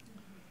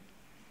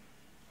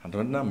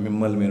అంటున్నా,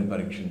 మిమ్మల్ని మీరు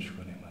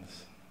పరీక్షించుకునే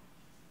మనసు.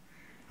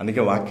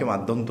 అందుకే వాక్యం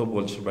అద్దంతో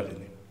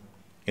పోల్చబడింది.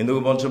 ఎందుకు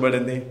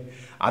పోల్చబడింది?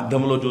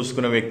 అద్దంలో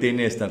చూసుకున్న వ్యక్తి ఏం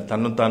చేస్తాడు?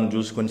 తను తాను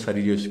చూసుకొని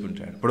సరి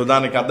చేసుకుంటాడు. ఇప్పుడు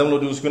దానికి అద్దంలో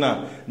చూసుకున్న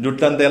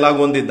జుట్టు అంతా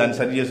ఎలాగో ఉంది, దాన్ని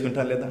సరి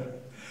చేసుకుంటా లేదా?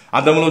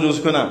 అద్దంలో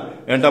చూసుకున్న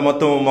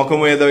మొత్తం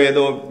ముఖం ఏదో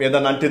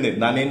అంటింది,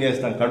 దాన్ని ఏం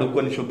చేస్తాం?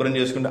 కడుక్కొని శుభ్రం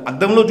చేసుకుంటే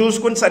అద్దంలో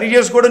చూసుకొని సరి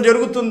చేసుకోవడం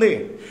జరుగుతుంది.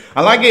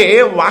 అలాగే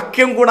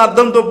వాక్యం కూడా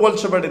అద్దంతో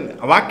పోల్చబడింది.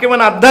 ఆ వాక్యం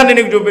అనే అర్థాన్ని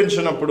నీకు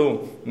చూపించినప్పుడు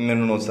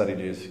నువ్వు సరి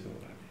చేసుకోవాలి.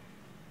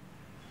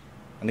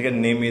 అందుకని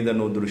నీ మీద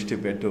నువ్వు దృష్టి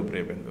పెట్టు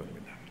ప్రేమించు మీద.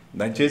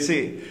 దయచేసి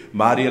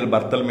భార్యలు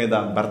భర్తల మీద,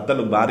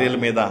 భర్తలు భార్యల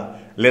మీద,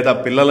 లేదా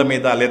పిల్లల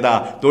మీద, లేదా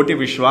తోటి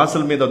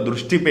విశ్వాసుల మీద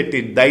దృష్టి పెట్టి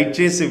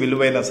దయచేసి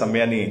విలువైన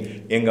సమయాన్ని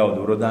ఏం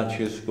కావద్దు, వృధా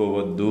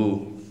చేసుకోవద్దు.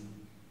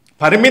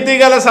 పరిమితి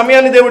గల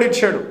సమయాన్ని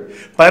దేవుడిచ్చాడు,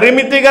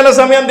 పరిమితి గల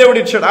సమయాన్ని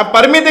దేవుడిచ్చాడు. ఆ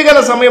పరిమితి గల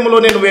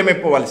సమయంలోనే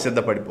నువ్వేమైపోవాలి?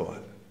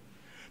 సిద్ధపడిపోవాలి,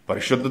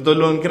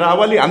 పరిశుద్ధతలోనికి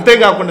రావాలి.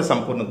 అంతేకాకుండా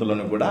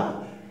సంపూర్ణతలోని కూడా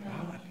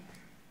రావాలి.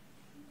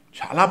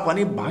 చాలా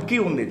పని బాకీ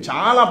ఉంది,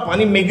 చాలా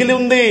పని మిగిలి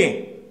ఉంది.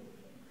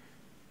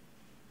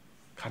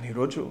 కానీ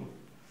ఈరోజు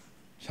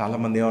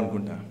చాలామంది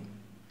ఏమనుకుంటా,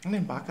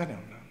 నేను బాగానే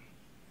ఉన్నాను,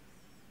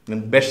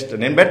 నేను బెస్ట్,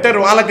 నేను బెటర్,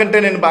 వాళ్ళకంటే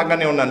నేను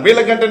బాగానే ఉన్నాను,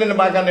 వీళ్ళకంటే నేను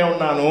బాగానే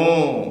ఉన్నాను.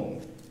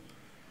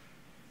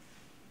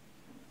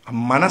 ఆ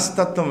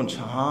మనస్తత్వం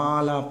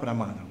చాలా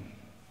ప్రమాదం,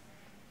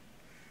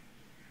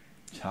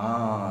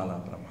 చాలా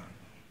ప్రమాదం.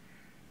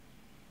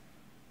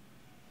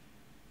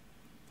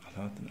 అలా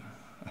అవుతుందా?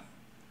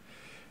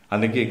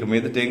 అందుకే ఇక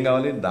మీదట ఏం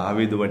కావాలి?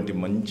 దావీదు వంటి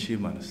మంచి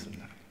మనసు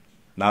ఉండాలి.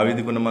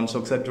 దావీదుకున్న మనసు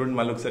ఒకసారి చూడండి,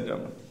 మళ్ళీ ఒకసారి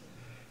చెప్పండి.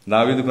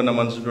 దావీదుకున్న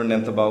మనసు చూడండి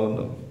ఎంత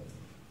బాగుందో.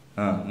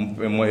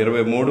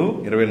 23,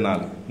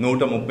 24,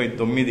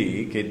 139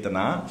 కీర్తన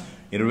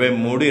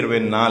 23,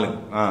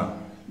 24.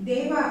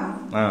 దేవా,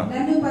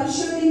 నన్ను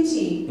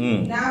పరిశోధించి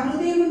నా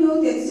హృదయమును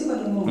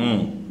తెలుసుకొనుము,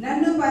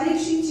 నన్ను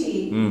పరీక్షించి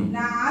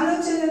నా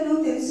ఆలోచనలను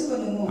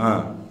తెలుసుకొనుము.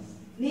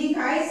 నీ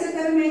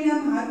ఆయాసకరమైన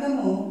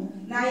మార్గము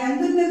నా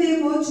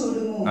యందున్నదేమో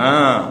చూడుము,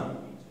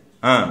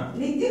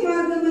 నిత్య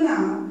మార్గమున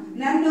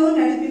నన్ను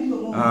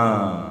నడిపింపుము.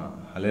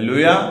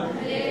 హల్లెలూయా.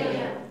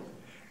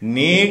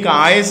 నీకు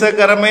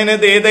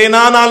ఆయాసకరమైనది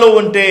ఏదైనా నాలో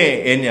ఉంటే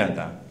ఏం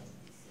చేద్దా?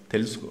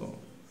 తెలుసుకో,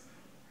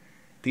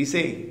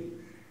 తీసేయి.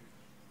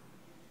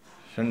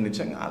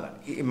 నిజంగా అలా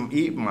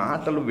ఈ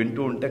మాటలు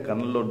వింటూ ఉంటే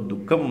కళ్ళలో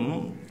దుఃఖం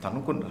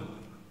తనుకున్నా.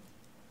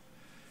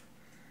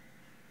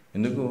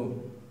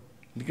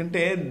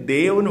 ఎందుకంటే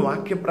దేవుని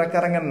వాక్య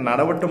ప్రకారంగా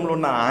నడవటంలో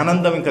ఉన్న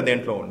ఆనందం ఇంకా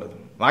దేంట్లో ఉండదు.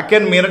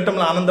 వాక్యాన్ని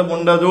మీరటంలో ఆనందం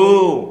ఉండదు,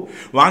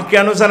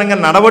 వాక్యానుసారంగా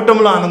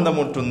నడవటంలో ఆనందం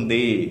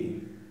ఉంటుంది.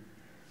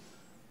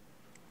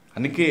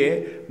 అందుకే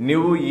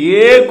నువ్వు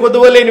ఏ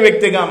కొదవలేని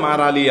వ్యక్తిగా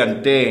మారాలి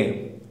అంటే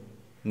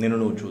నిన్ను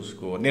నువ్వు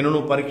చూసుకో, నిన్ను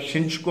నువ్వు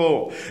పరీక్షించుకో,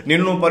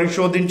 నిన్ను నువ్వు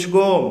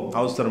పరిశోధించుకో,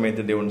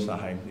 అవసరమైతే దేవుని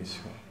సహాయం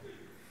తీసుకో.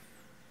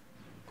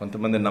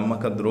 కొంతమంది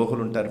నమ్మక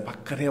ద్రోహులు ఉంటారు,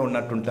 పక్కనే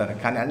ఉన్నట్టుంటారు,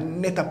 కానీ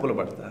అన్నీ తప్పులు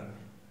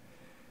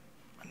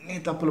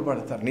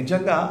పడతారు.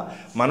 నిజంగా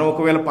మనం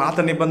ఒకవేళ పాత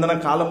నిబంధన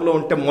కాలంలో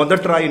ఉంటే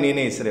మొదటి రాయి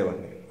నేనే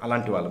విసిరేవాడిని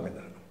అలాంటి వాళ్ళ మీద.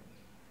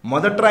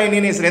 మొదటి రాయి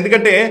నేనే విసిరే,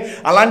 ఎందుకంటే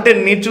అలాంటి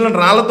నీచులను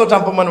రాళ్లతో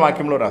చంపమని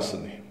వాక్యంలో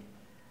రాస్తుంది.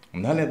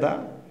 ఉందా లేదా?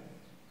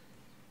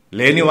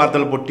 లేని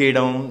వార్తలు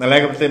పుట్టేయడం,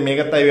 లేకపోతే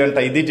మిగతా అంట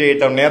ఇది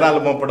చేయటం, నేరాలు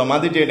మోపడం,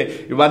 అది చేయడం,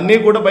 ఇవన్నీ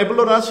కూడా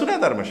బైబిల్లో రాస్తున్నాయి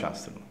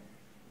ధర్మశాస్త్రం.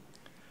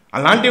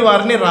 అలాంటి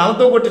వారిని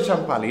రాళ్ళతో కొట్టి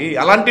చంపాలి.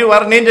 అలాంటి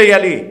వారిని ఏం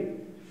చేయాలి?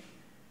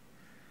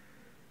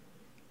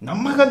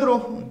 నమ్మక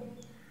ద్రోహం.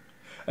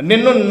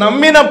 నిన్ను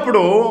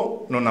నమ్మినప్పుడు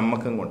నువ్వు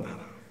నమ్మకంగా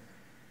ఉండాలి.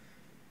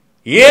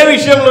 ఏ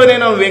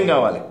విషయంలోనైనా నువ్వేం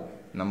కావాలి?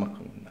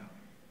 నమ్మకంగా ఉండాలి.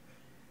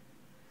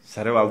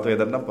 సరే, వాళ్ళతో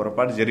ఏదన్నా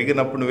పొరపాటు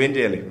జరిగినప్పుడు నువ్వేం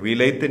చేయాలి?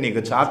 వీలైతే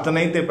నీకు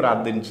చాతనైతే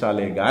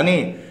ప్రార్థించాలి, కానీ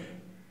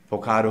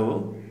పుకారు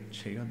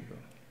చేయొద్దు.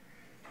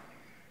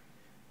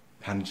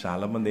 కానీ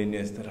చాలామంది ఏం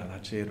చేస్తారు? అలా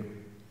చేయరు.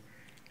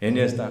 ఏం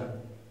చేస్తారు?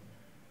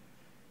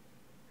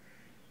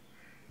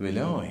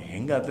 వీళ్ళు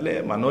ఏం కాదులే,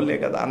 మనోళ్ళే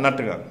కదా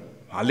అన్నట్టుగా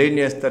వాళ్ళు ఏం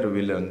చేస్తారు?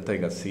 వీళ్ళు అంతా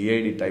ఇక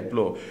సిఐడి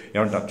టైప్లో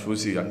ఏమంటారు,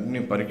 చూసి అన్నీ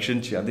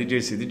పరీక్షించి అది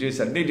చేసి ఇది చేసి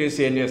అన్నీ చేసి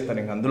ఏం చేస్తారు?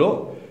 ఇంక అందులో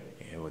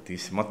ఏవో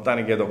తీసి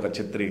మొత్తానికి ఏదో ఒక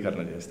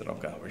చిత్రీకరణ చేస్తారు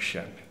ఒక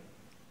విషయాన్ని.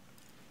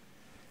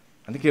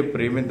 అందుకే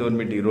ప్రేమితోని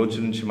పెట్టి ఈ రోజు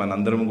నుంచి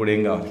మనందరం కూడా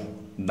ఏం కావాలి?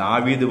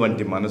 దావీదు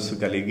వంటి మనసు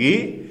కలిగి,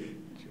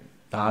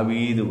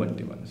 దావీదు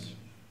వంటి మనసు.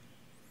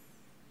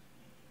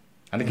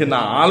 అందుకే నా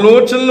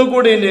ఆలోచనలు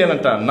కూడా ఏం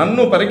చేయాలంట?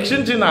 నన్ను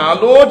పరీక్షించి నా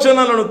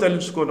ఆలోచనలను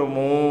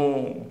తెలుసుకోవడము.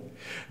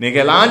 నీకు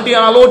ఎలాంటి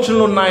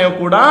ఆలోచనలు ఉన్నాయో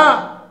కూడా.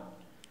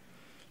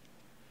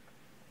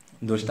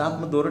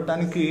 దుష్టాత్మ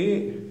దూరటానికి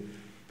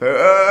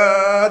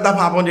పెద్ద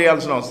పాపం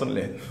చేయాల్సిన అవసరం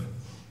లేదు.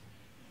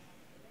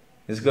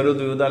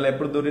 ఇస్కరియోతు యూదాలో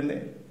ఎప్పుడు దూరింది?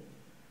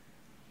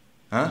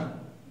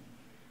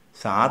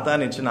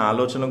 సాతాను ఇచ్చిన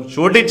ఆలోచనకు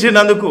చోటు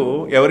ఇచ్చినందుకు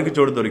ఎవరికి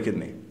చోటు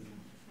దొరికింది?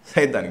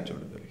 సైతానికి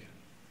చోటు దొరికింది.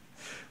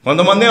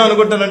 కొంతమంది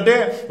ఏమనుకుంటానంటే,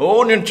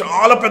 నేను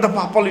చాలా పెద్ద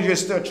పాపాలు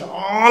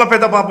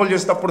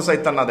చేస్తే అప్పుడు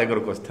సైతాన్ నా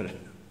దగ్గరకు వస్తాడు.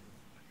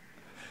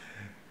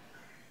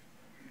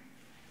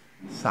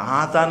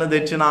 సాతాను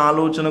తెచ్చిన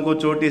ఆలోచనకు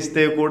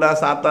చోటిస్తే కూడా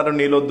సాతాను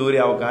నీలో దూరే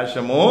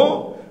అవకాశము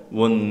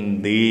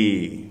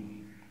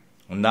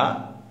ఉందా?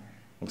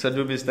 ఒకసారి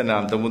చూపిస్తాను. నేను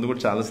అంతకుముందు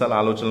కూడా చాలాసార్లు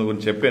ఆలోచనల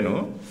గురించి చెప్పాను.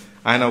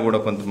 ఆయన కూడా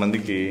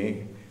కొంతమందికి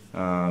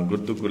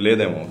గుర్తుకు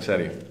లేదేమో.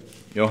 ఒకసారి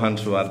యోహాను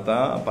సువార్త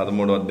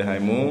 13వ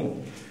అధ్యాయము,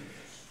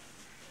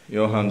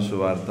 యోహాను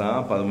సువార్త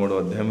 13వ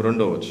అధ్యాయం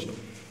 2వ వచనం.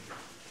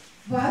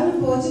 వారు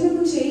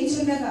భోజనము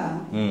చేయుచుండగా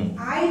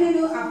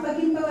ఆయనను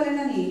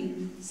అప్పగింపవలెనని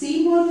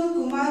సీమోను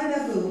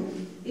కుమారుడగు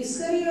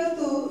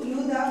ఇస్కరియోతు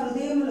యూదా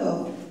హృదయములో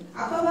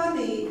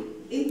అపవాది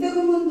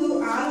ఇంతకు ముందు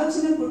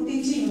ఆలోచన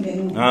పుట్టించి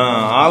ఉండెను.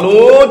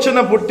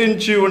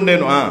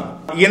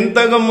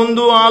 ఇంతకు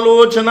ముందు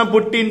ఆలోచన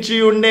పుట్టించి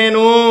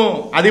ఉండేను.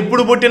 అది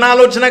ఇప్పుడు పుట్టిన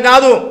ఆలోచన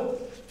కాదు,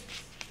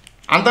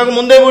 అంతకు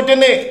ముందే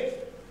పుట్టింది.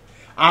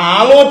 ఆ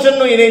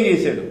ఆలోచనను ఈయనేం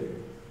చేశాడు?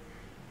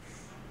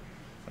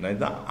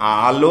 ఆ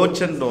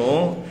ఆలోచనను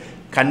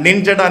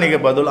ఖండించడానికి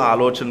బదులు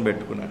ఆలోచన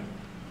పెట్టుకున్నాడు.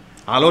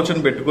 ఆలోచన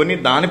పెట్టుకొని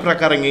దాని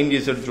ప్రకారం ఏం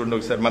చేశాడు చూడండి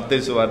ఒకసారి.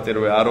 మత్తయి సువార్త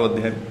 26వ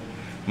అధ్యాయం,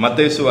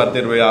 మత్తయి సువార్త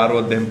 26వ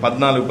అధ్యాయం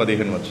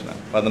 14-15 వచ్చిన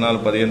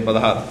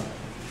 14-15-16.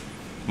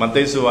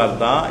 మత్తయి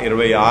సువార్త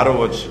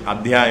 26వ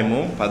అధ్యాయము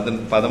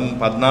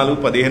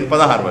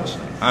 14-15-16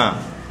 వచ్చిన.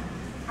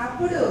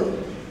 అప్పుడు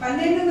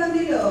 12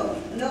 మందిలో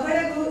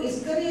ఒకడు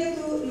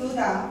ఇస్కరియోతు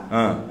యూదా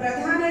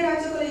ప్రధాన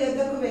యాజకుల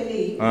యొద్దకు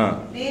వెళ్ళి,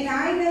 నేను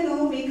ఆయనను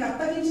మీకు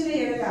అప్పగించిన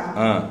ఎడల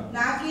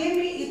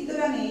నాకేమి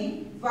ఇత్తురని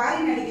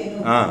వారిని అడిగాను.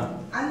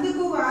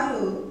 అందుకు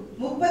వారు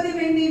 30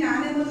 వెండి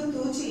నాణెములు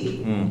తూచి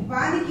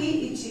వానికి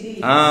ఇచ్చిరి.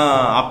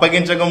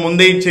 అప్పగించక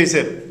ముందే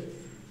ఇచ్చేశారు.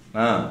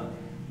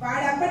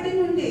 వాడప్పటి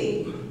నుండి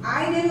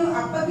ఆయనను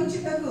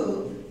అప్పగించుటకు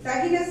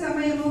తగిన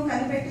సమయము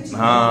కనిపెట్టు.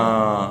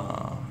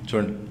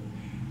 చూడండి,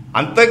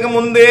 అంతకు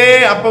ముందే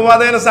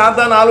అపవాదైన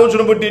సాతాను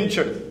ఆలోచన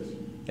పుట్టించాడు.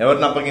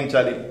 ఎవరిని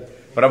అప్పగించాలి?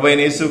 ప్రభు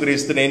అయిన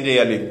యేసుక్రీస్తుని ఏం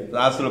చేయాలి?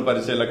 రాసుల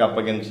పరిచయలకు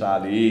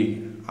అప్పగించాలి.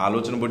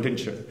 ఆలోచన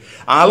పుట్టించాడు.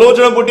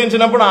 ఆలోచన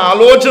పుట్టించినప్పుడు ఆ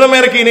ఆలోచన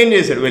మేరకు ఈయన ఏం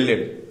చేశాడు?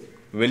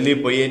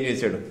 వెళ్ళిపోయి ఏం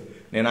చేశాడు?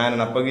 నేను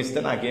ఆయనను అప్పగిస్తే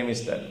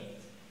నాకేమిస్తాడు?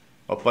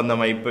 ఒప్పందం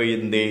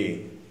అయిపోయింది.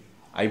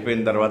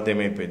 అయిపోయిన తర్వాత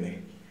ఏమైపోయింది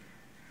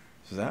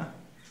చూసా?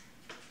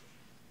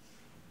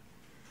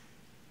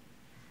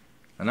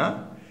 అనా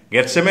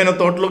గెత్సెమనే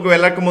తోటలోకి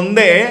వెళ్ళక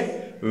ముందే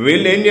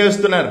వీళ్ళు ఏం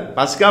చేస్తున్నారు?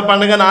 పస్కా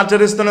పండుగను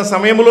ఆచరిస్తున్న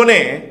సమయంలోనే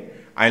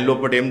ఆయన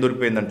లోపల ఏం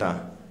దొరికిపోయిందంట?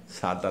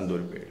 సాతాను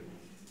దొరికిపోయాడు.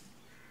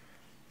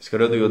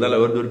 ఇస్కరియోతు యూదాలో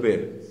ఎవరు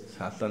దొరికిపోయారు?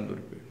 సాతాను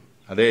దొరికిపోయాడు.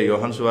 అదే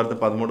యోహాను సువార్త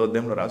 13వ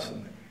అధ్యాయంలో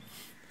రాస్తుంది.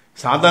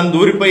 సాతాను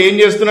దూరిపోయి ఏం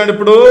చేస్తున్నాడు?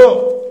 ఇప్పుడు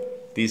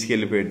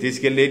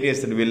తీసుకెళ్ళి ఏం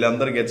చేస్తాడు?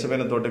 వీళ్ళందరూ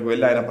గెత్సెమనే తోటకు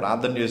వెళ్ళి ఆయన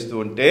ప్రార్థన చేస్తూ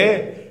ఉంటే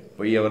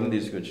పోయి ఎవరిని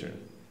తీసుకొచ్చాడు?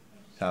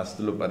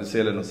 శాస్త్రులు,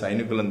 పరిచయులను,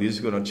 సైనికులను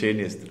తీసుకొని వచ్చి ఏం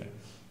చేస్తున్నాడు?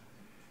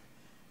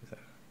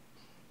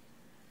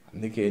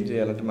 అందుకే ఏం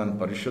చేయాలంటే మన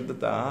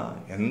పరిశుద్ధత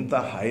ఎంత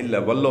హై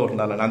లెవెల్లో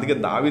ఉండాలని. అందుకే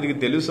దావీదుకి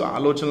తెలుసు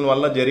ఆలోచనల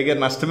వల్ల జరిగే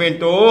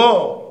నష్టమేంటో.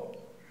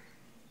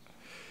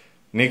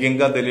 నీకు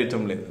ఇంకా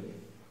తెలియటం లేదు.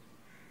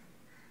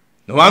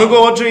 నువ్వు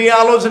అనుకోవచ్చు ఈ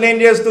ఆలోచన ఏం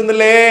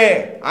చేస్తుందిలే,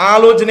 ఆ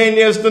ఆలోచన ఏం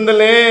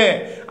చేస్తుందిలే.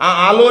 ఆ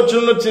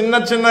ఆలోచనలు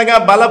చిన్నగా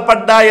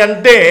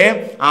బలపడ్డాయంటే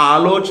ఆ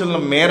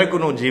ఆలోచనల మేరకు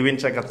నువ్వు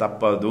జీవించక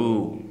తప్పదు.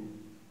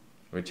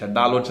 అవి చెడ్డ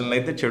ఆలోచనలు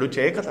అయితే చెడు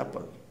చేయక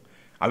తప్పదు.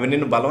 అవి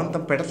నిన్ను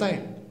బలవంతం పెడతాయి.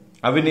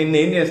 అవి నిన్ను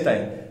ఏం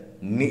చేస్తాయి?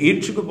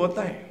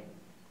 ఈడ్చుకుపోతాయి.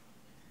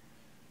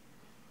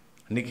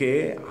 అందుకే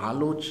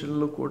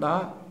ఆలోచనలు కూడా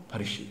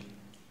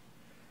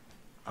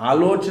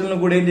ఆలోచనలు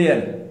కూడా ఏం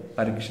చేయాలి?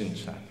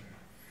 పరీక్షించాలి.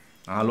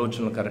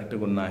 ఆలోచనలు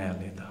కరెక్ట్గా ఉన్నాయా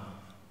లేదా?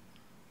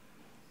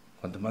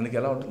 కొంతమందికి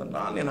ఎలా ఉంటుందంటే,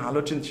 నేను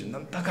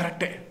ఆలోచించిందంతా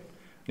కరెక్టే,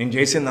 నేను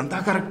చేసిందంతా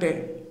కరెక్టే.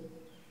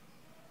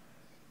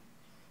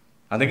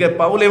 అందుకే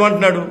పౌలు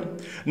ఏమంటున్నాడు?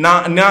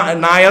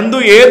 నా యందు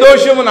ఏ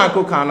దోషము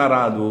నాకు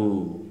కానరాదు.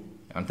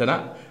 అంతేనా?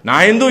 నా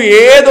యందు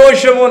ఏ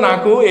దోషము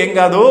నాకు ఏం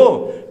కాదు,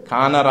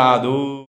 కానరాదు.